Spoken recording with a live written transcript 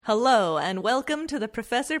Hello, and welcome to the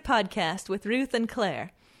Professor Podcast with Ruth and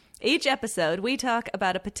Claire. Each episode, we talk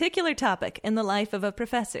about a particular topic in the life of a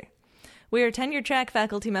professor. We are tenure-track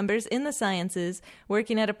faculty members in the sciences,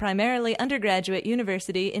 working at a primarily undergraduate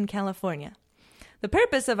university in California. The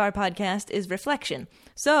purpose of our podcast is reflection,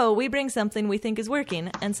 so we bring something we think is working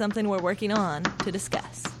and something we're working on to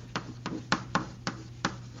discuss.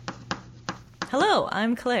 Hello,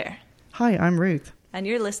 I'm Claire. Hi, I'm Ruth. And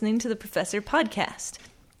you're listening to the Professor Podcast.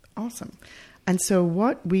 Awesome. And so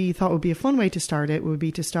what we thought would be a fun way to start it would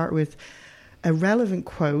be to start with a relevant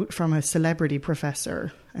quote from a celebrity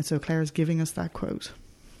professor. And so Claire's giving us that quote.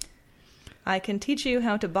 I can teach you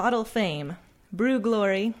how to bottle fame, brew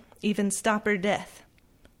glory, even stopper death,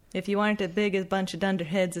 if you aren't as big a bunch of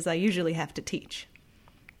dunderheads as I usually have to teach.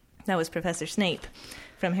 That was Professor Snape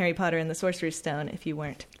from Harry Potter and the Sorcerer's Stone, if you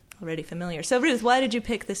weren't already familiar. So, Ruth, why did you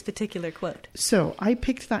pick this particular quote? So I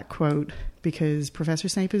picked that quote because Professor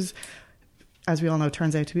Snape is, as we all know,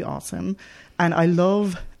 turns out to be awesome. And I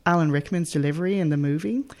love Alan Rickman's delivery in the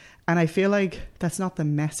movie. And I feel like that's not the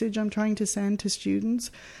message I'm trying to send to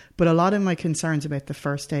students. But a lot of my concerns about the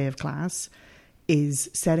first day of class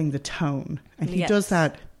is setting the tone. And he does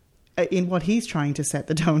that in what he's trying to set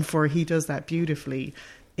the tone for. He does that beautifully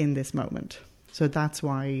in this moment. So that's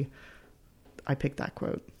why I picked that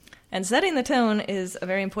quote. And setting the tone is a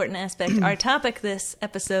very important aspect. Our topic this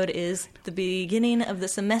episode is the beginning of the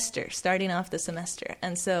semester, starting off the semester.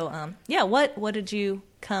 And so, what did you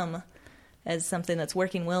come as something that's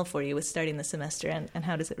working well for you with starting the semester, and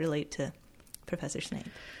how does it relate to Professor Snape?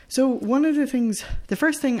 So one of the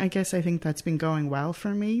first thing I think that's been going well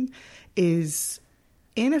for me is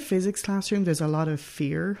in a physics classroom, there's a lot of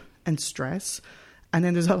fear and stress. And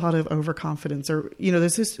then there's a lot of overconfidence, or,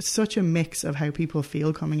 there's just such a mix of how people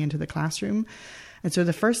feel coming into the classroom. And so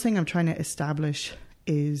the first thing I'm trying to establish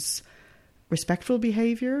is respectful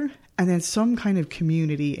behavior and then some kind of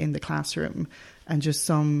community in the classroom and just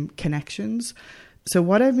some connections. So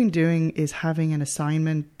what I've been doing is having an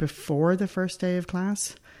assignment before the first day of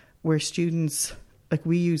class where students, like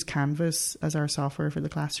we use Canvas as our software for the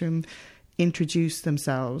classroom, introduce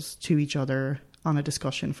themselves to each other on a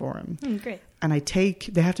discussion forum. Great. And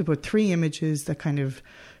they have to put 3 images that kind of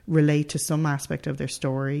relate to some aspect of their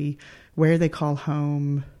story, where they call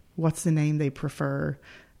home, what's the name they prefer,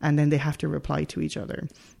 and then they have to reply to each other.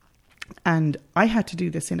 And I had to do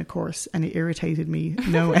this in a course and it irritated me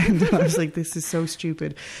no end. I was like, this is so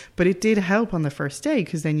stupid. But it did help on the first day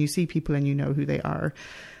because then you see people and you know who they are.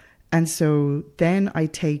 And so then I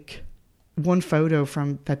take one photo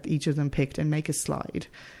from that each of them picked and make a slide.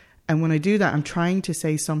 And when I do that, I'm trying to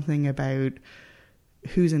say something about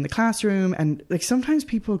who's in the classroom. And like sometimes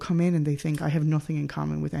people come in and they think I have nothing in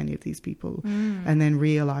common with any of these people. And then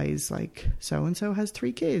realize like so-and-so has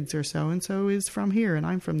 3 kids or so-and-so is from here and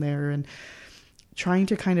I'm from there. And trying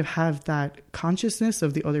to kind of have that consciousness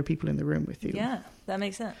of the other people in the room with you. Yeah, that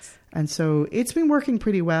makes sense. And so it's been working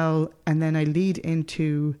pretty well. And then I lead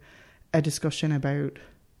into a discussion about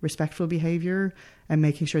respectful behavior and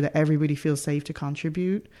making sure that everybody feels safe to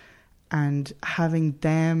contribute. And having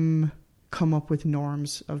them come up with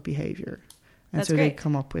norms of behavior. And That's so great. they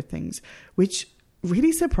come up with things, which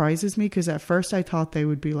really surprises me because at first I thought they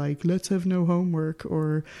would be like, let's have no homework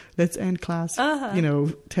or let's end class,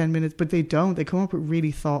 10 minutes. But they don't. They come up with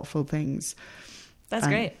really thoughtful things. That's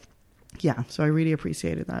great. Yeah. So I really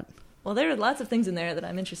appreciated that. Well, there are lots of things in there that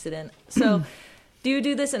I'm interested in. So do you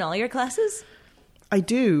do this in all your classes? I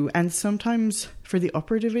do. And sometimes for the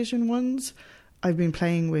upper division ones, I've been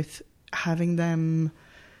playing with having them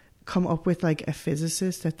come up with like a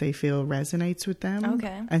physicist that they feel resonates with them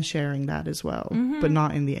and sharing that as well, but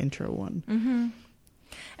not in the intro one.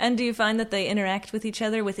 And do you find that they interact with each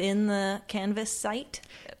other within the Canvas site?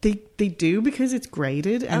 They do because it's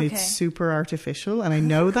graded and it's super artificial and I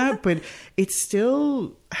know that, but it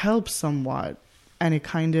still helps somewhat. And it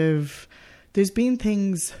kind of, there's been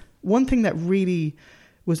one thing that really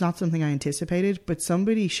was not something I anticipated, but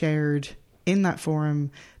somebody shared in that forum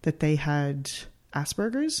that they had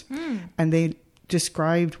Asperger's and they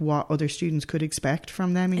described what other students could expect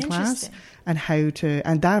from them in class and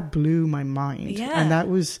and that blew my mind. Yeah. And that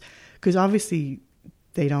was because obviously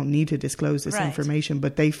they don't need to disclose this information,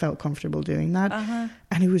 but they felt comfortable doing that.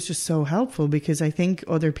 And it was just so helpful because I think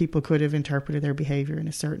other people could have interpreted their behavior in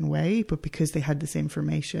a certain way, but because they had this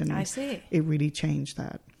information, it really changed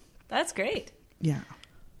that. That's great. Yeah.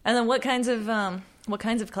 And then what kinds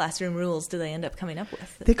of classroom rules do they end up coming up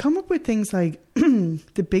with? They come up with things like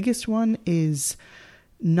the biggest one is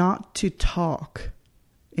not to talk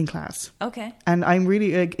in class. Okay. And I'm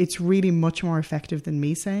really, it's really much more effective than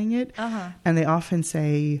me saying it. And they often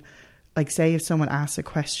say, like, say if someone asks a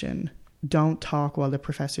question, don't talk while the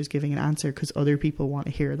professor's giving an answer, because other people want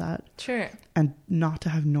to hear that. Sure. And not to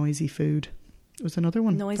have noisy food. It was another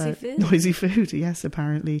one. Noisy food? Noisy food, yes,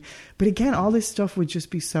 apparently. But again, all this stuff would just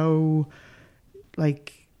be so,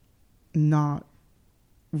 like, not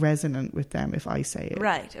resonant with them if I say it.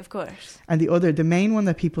 Right, of course. And the main one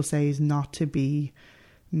that people say is not to be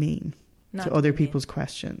mean to other people's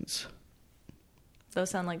questions. Those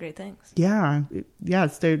sound like great things. Yeah.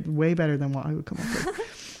 They're way better than what I would come up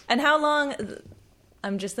with. And how long,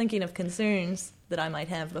 I'm just thinking of concerns that I might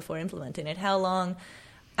have before implementing it. How long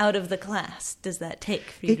out of the class does that take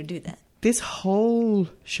for you to do that? This whole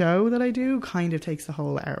show that I do kind of takes the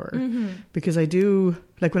whole hour, because I do,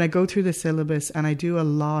 like, when I go through the syllabus and I do a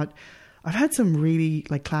lot, I've had some really,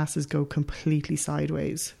 like, classes go completely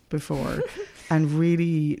sideways before and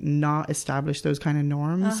really not establish those kind of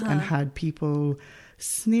norms and had people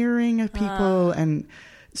sneering at people. And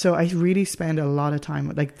so I really spend a lot of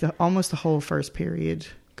time, like, almost the whole first period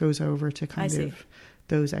goes over to kind of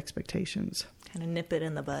those expectations. Kind of nip it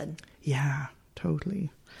in the bud. Yeah,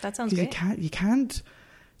 totally. That sounds great. You can't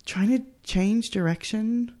try to change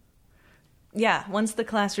direction. Yeah, once the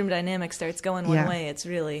classroom dynamic starts going one way, it's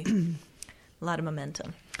really a lot of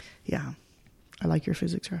momentum. Yeah. I like your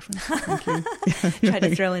physics reference. Thank you. Try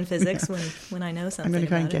to throw in physics when I know something. I'm going to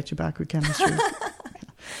try and get you back with chemistry.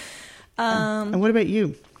 And what about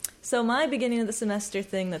you? So my beginning of the semester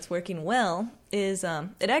thing that's working well is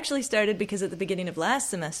it actually started because at the beginning of last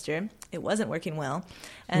semester it wasn't working well,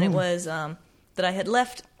 and it was that I had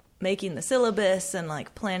left making the syllabus and,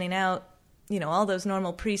 like, planning out, you know, all those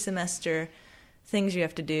normal pre-semester things you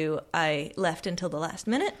have to do. I left until the last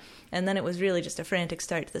minute, and then it was really just a frantic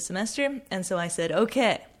start to the semester. And so I said,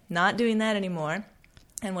 okay, not doing that anymore.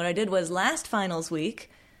 And what I did was last finals week,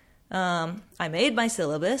 I made my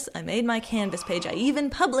syllabus, I made my Canvas page, I even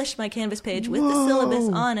published my Canvas page with the syllabus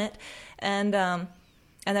on it, and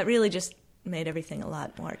that really just made everything a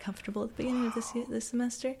lot more comfortable at the beginning of this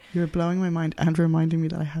semester. You're blowing my mind and reminding me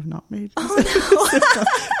that I have not made this. Oh, no.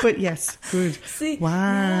 But yes, good. See,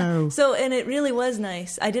 wow. Yeah. So, and it really was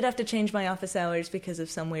nice. I did have to change my office hours because of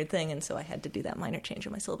some weird thing, and so I had to do that minor change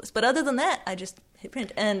in my syllabus. But other than that, I just hit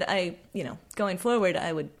print. And I, you know, going forward,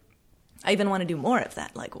 I even want to do more of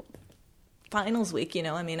that, like finals week, you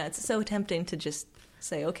know. I mean, it's so tempting to just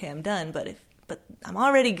say, okay, I'm done, but I'm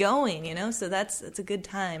already going, you know, so it's a good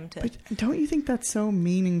time to... But don't you think that's so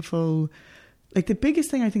meaningful? Like, the biggest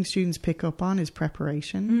thing I think students pick up on is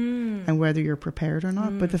preparation and whether you're prepared or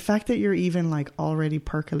not. But the fact that you're even, like, already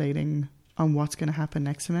percolating on what's going to happen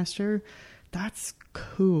next semester, that's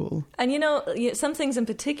cool. And, you know, some things in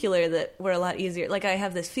particular that were a lot easier. Like, I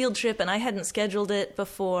have this field trip and I hadn't scheduled it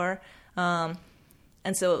before.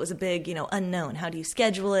 And so it was a big, you know, unknown. How do you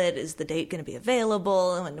schedule it? Is the date going to be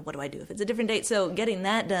available? And what do I do if it's a different date? So getting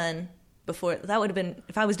that done before, that would have been,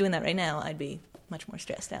 if I was doing that right now, I'd be much more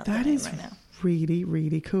stressed out than I am right now. Really,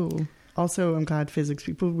 really cool. Also, I'm glad physics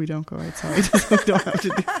people, we don't go outside, so we don't have to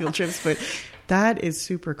do field trips, but that is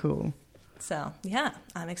super cool. So, yeah,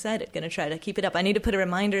 I'm excited. Going to try to keep it up. I need to put a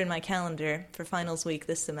reminder in my calendar for finals week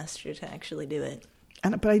this semester to actually do it.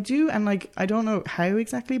 But I do, and, like, I don't know how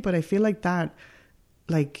exactly, but I feel like that,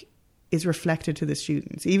 like, is reflected to the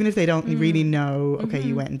students, even if they don't really know, okay,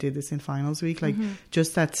 you went and did this in finals week, like,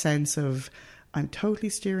 just that sense of, I'm totally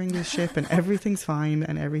steering this ship and everything's fine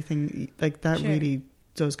and everything, like, that really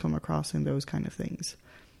does come across in those kind of things.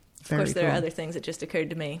 Of course, there are other things that just occurred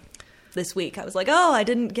to me this week. I was like, oh, I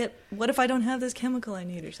didn't get, what if I don't have this chemical I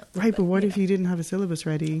need or something? Right, but what if you didn't have a syllabus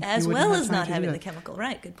ready? As well as not having the chemical,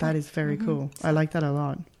 right, good point. That is very cool. I like that a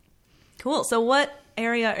lot. Cool. So what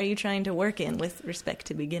area are you trying to work in with respect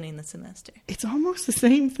to beginning the semester? It's almost the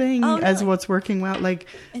same thing as what's working well. Like,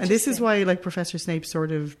 and this is why, like, Professor Snape's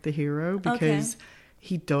sort of the hero, because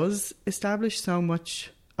he does establish so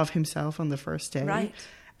much of himself on the first day. Right.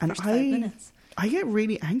 And first 5 minutes. I get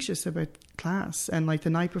really anxious about class and, like, the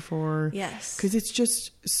night before. Yes. Because it's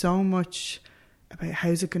just so much about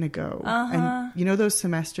how's it going to go. And you know those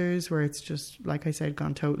semesters where it's just, like I said,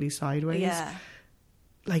 gone totally sideways? Yeah.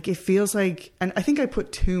 Like, it feels like, and I think I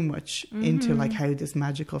put too much into, like, how this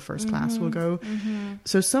magical first class will go.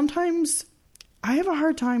 So sometimes I have a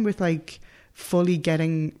hard time with, like, fully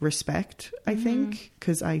getting respect, I think,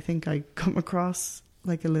 because I think I come across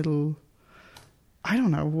like a little, I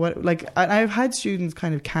don't know what, like, I've had students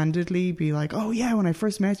kind of candidly be like, oh yeah, when I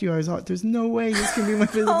first met you, I was like, there's no way this can be my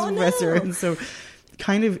physics professor. And so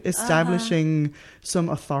kind of establishing some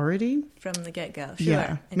authority from the get-go. Sure.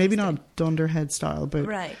 Yeah, maybe not Dunderhead style, but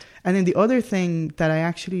right. And then the other thing that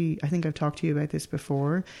I think I've talked to you about this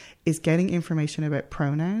before, is getting information about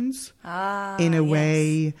pronouns in a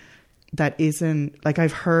way that isn't, like,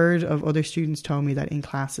 I've heard of other students told me that in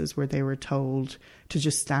classes where they were told to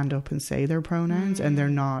just stand up and say their pronouns and they're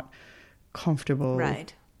not comfortable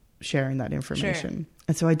sharing that information. Sure.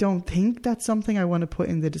 And so I don't think that's something I want to put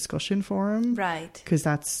in the discussion forum. Right. Because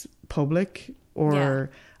that's public, or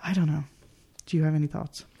I don't know. Do you have any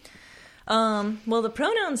thoughts? Well, the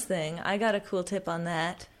pronouns thing, I got a cool tip on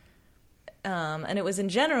that. And it was in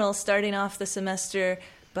general starting off the semester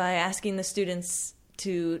by asking the students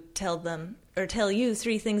to tell them or tell you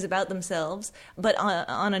 3 things about themselves, but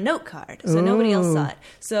on a note card, so nobody else saw it.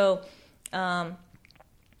 So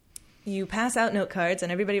you pass out note cards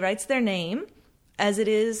and everybody writes their name as it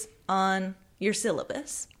is on your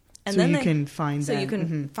syllabus. And so then you can find them. So you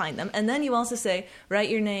can find them. And then you also say, write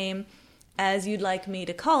your name as you'd like me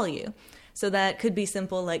to call you. So that could be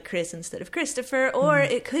simple, like Chris instead of Christopher, or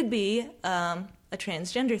it could be a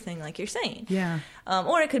transgender thing, like you're saying. Yeah.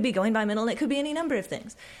 Or it could be going by middle, and it could be any number of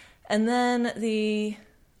things. And then the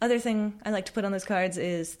other thing I like to put on those cards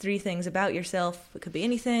is 3 things about yourself. It could be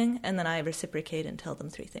anything, and then I reciprocate and tell them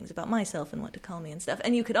 3 things about myself and what to call me and stuff.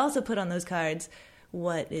 And you could also put on those cards,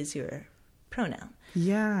 what is your pronoun?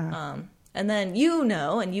 Yeah. And then you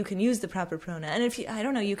know, and you can use the proper pronoun. And if you, I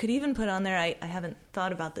don't know, you could even put on there, I haven't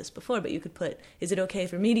thought about this before, but you could put, is it okay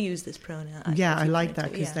for me to use this pronoun? I like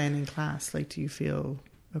that, because then in class, like, do you feel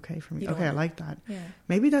okay for me? Okay, I like that. Yeah.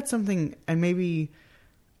 Maybe that's something, and maybe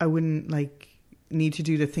I wouldn't, like, need to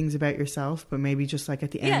do the things about yourself, but maybe just, like,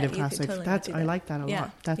 at the end of class, like, totally that's, I like that a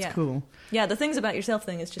lot. That's cool. Yeah, the things about yourself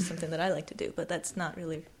thing is just something that I like to do, but that's not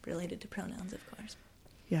really related to pronouns, of course.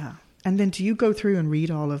 Yeah. And then do you go through and read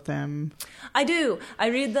all of them? I do. I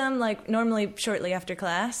read them, like, normally shortly after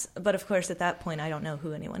class. But, of course, at that point, I don't know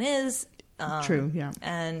who anyone is. True, yeah.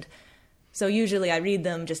 And so usually I read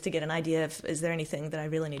them just to get an idea of, is there anything that I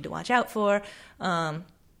really need to watch out for?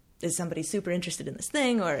 Is somebody super interested in this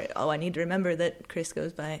thing? Or, I need to remember that Chris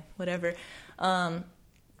goes by whatever. But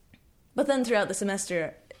then throughout the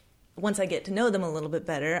semester, once I get to know them a little bit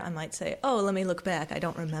better, I might say, let me look back. I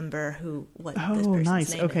don't remember what this person's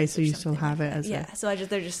nice. name Okay, is. So you still have like it as Yeah, so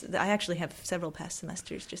I actually have several past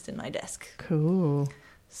semesters just in my desk. Cool.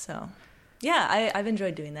 So, yeah, I've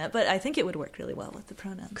enjoyed doing that, but I think it would work really well with the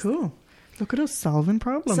pronouns. Cool. Look at us solving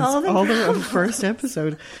problems. The first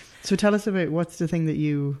episode. So tell us about what's the thing that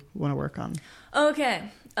you want to work on. Okay.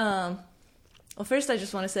 Well, first I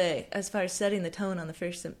just want to say, as far as setting the tone on the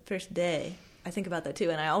first day, I think about that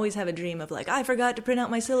too, and I always have a dream of, like, I forgot to print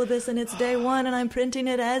out my syllabus and it's day 1 and I'm printing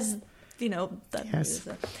it as, that. Yes.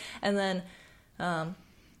 And then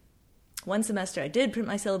one semester I did print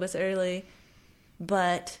my syllabus early,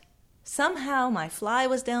 but somehow my fly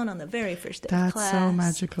was down on the very first day of class. That's so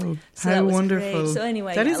magical. So how that was wonderful. Great. So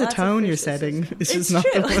anyway, that is a tone you're setting. It's not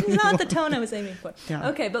true. It's not the tone I was aiming for. Yeah.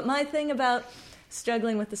 Okay, but my thing about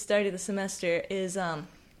struggling with the start of the semester is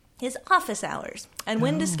office hours and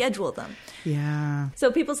when to schedule them. Yeah.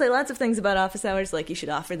 So people say lots of things about office hours, like you should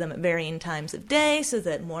offer them at varying times of day so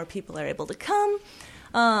that more people are able to come.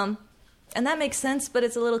 And that makes sense, but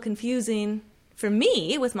it's a little confusing for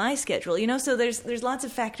me with my schedule, so there's lots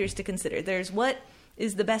of factors to consider. There's what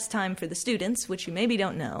is the best time for the students, which you maybe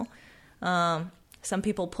don't know. Some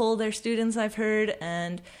people poll their students, I've heard,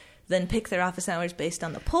 and then pick their office hours based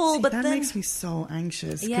on the poll. See, but that then makes me so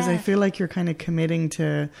anxious, because I feel like you're kind of committing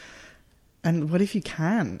to, and what if you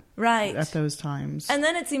can't at those times? And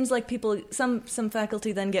then it seems like some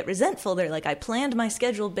faculty then get resentful. They're like, I planned my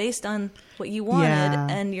schedule based on what you wanted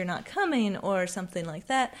and you're not coming, or something like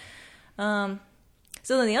that.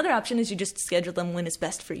 So then the other option is you just schedule them when it's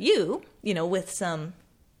best for you, with some,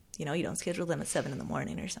 you don't schedule them at 7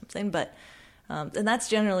 a.m. or something, but and that's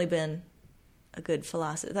generally been a good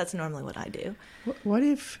philosophy. That's normally what I do. What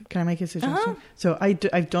if, can I make a suggestion? So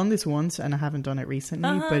I've done this once and I haven't done it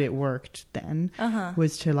recently, but it worked then,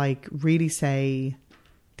 was to, like, really say,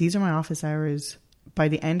 these are my office hours. By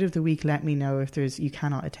the end of the week, let me know if you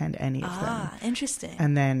cannot attend any of them. Ah, interesting.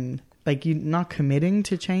 And then, like, you're not committing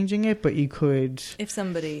to changing it, but you could. If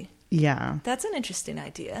somebody. Yeah. That's an interesting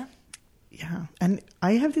idea. Yeah. And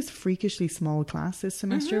I have this freakishly small class this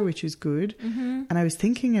semester, which is good. And I was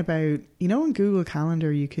thinking about, in Google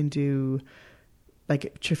Calendar, you can do,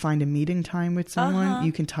 like, to find a meeting time with someone,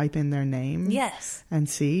 you can type in their name. Yes. And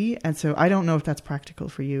see. And so I don't know if that's practical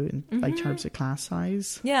for you in, like, terms of class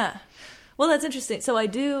size. Yeah. Well, that's interesting. So I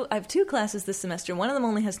have 2 classes this semester. One of them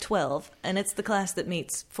only has 12, and it's the class that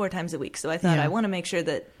meets 4 times a week. So I thought I want to make sure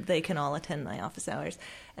that they can all attend my office hours.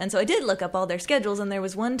 And so I did look up all their schedules, and there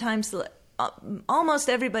was one time almost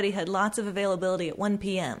everybody had lots of availability at 1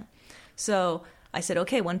 p.m. So I said,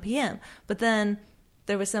 okay, 1 p.m. But then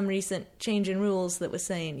there was some recent change in rules that was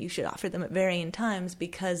saying you should offer them at varying times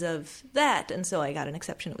because of that, and so I got an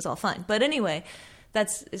exception. It was all fine. But anyway,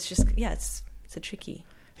 it's a tricky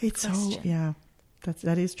question.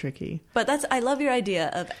 That is tricky. But I love your idea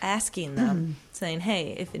of asking them, saying,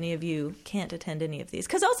 hey, if any of you can't attend any of these.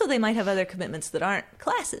 Because also they might have other commitments that aren't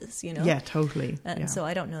classes, you know? Yeah, totally. And so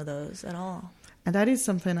I don't know those at all. And that is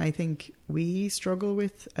something I think we struggle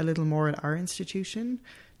with a little more at our institution,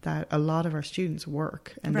 that a lot of our students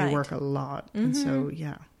work, and they work a lot. And so,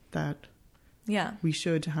 we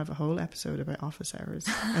should have a whole episode about office hours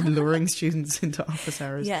and luring students into office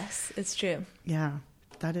hours. Yes, it's true. Yeah.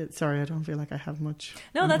 That is, sorry, I don't feel like I have much.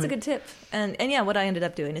 No, that's a good tip. And yeah, what I ended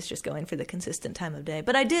up doing is just going for the consistent time of day.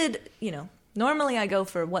 But I did, normally I go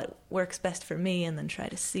for what works best for me and then try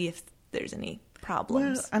to see if there's any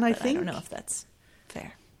problems. Well, and I think, I don't know if that's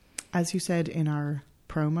fair. As you said in our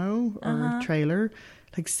promo or trailer,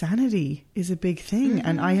 like sanity is a big thing.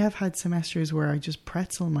 And I have had semesters where I just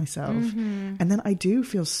pretzel myself. And then I do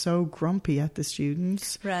feel so grumpy at the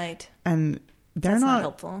students. Right. And that's not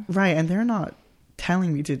helpful. Right. And they're not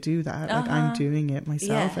telling me to do that. Like I'm doing it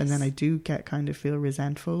myself. And then I do feel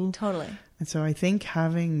resentful. Totally. And so I think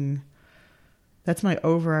that's my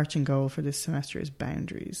overarching goal for this semester is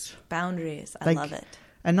boundaries. Boundaries. I love it.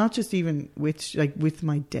 And not just even with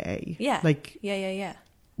my day. Yeah. Like, yeah.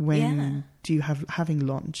 When do you having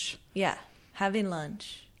lunch? Yeah. Having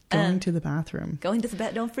lunch. Going to the bathroom. Going to the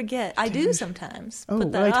bed. Don't forget. I do sometimes. Oh,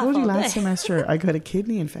 well, I told you last semester I got a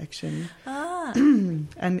kidney infection.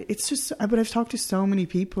 And it's just, but I've talked to so many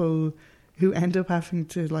people who end up having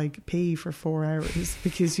to like pee for 4 hours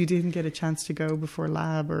because you didn't get a chance to go before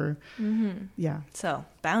lab or, So,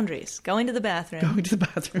 boundaries. Going to the bathroom.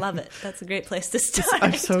 Love it. That's a great place to start.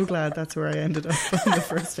 I'm so glad that's where I ended up on the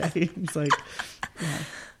first day. It's like,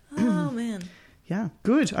 Oh, man. Yeah,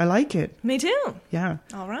 good. I like it. Me too. Yeah.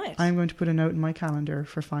 All right. I'm going to put a note in my calendar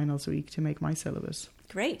for finals week to make my syllabus.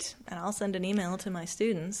 Great. And I'll send an email to my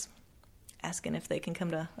students asking if they can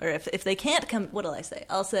come to, or if they can't come, what'll I say?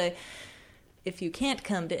 I'll say, if you can't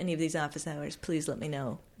come to any of these office hours, please let me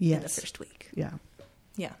know in the first week. Yeah.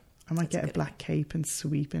 Yeah. I might get a black cape and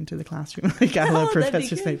sweep into the classroom like a la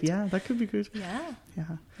Professor Snape. Yeah, that could be good. Yeah.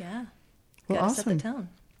 Well, gotta awesome. set the tone.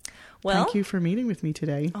 Well, thank you for meeting with me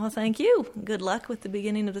today. Oh, thank you. Good luck with the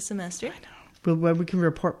beginning of the semester. I know. Well, we can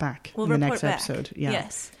report back in the next episode. Yeah.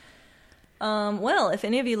 Yes. Well, if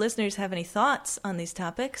any of you listeners have any thoughts on these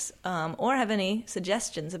topics or have any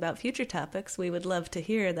suggestions about future topics, we would love to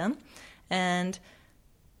hear them. And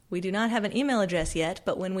we do not have an email address yet,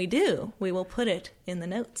 but when we do, we will put it in the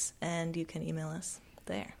notes, and you can email us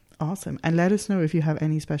there. Awesome. And let us know if you have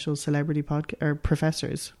any special celebrity or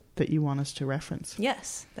professors that you want us to reference.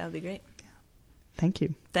 Yes, that would be great. Thank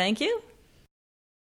you. Thank you.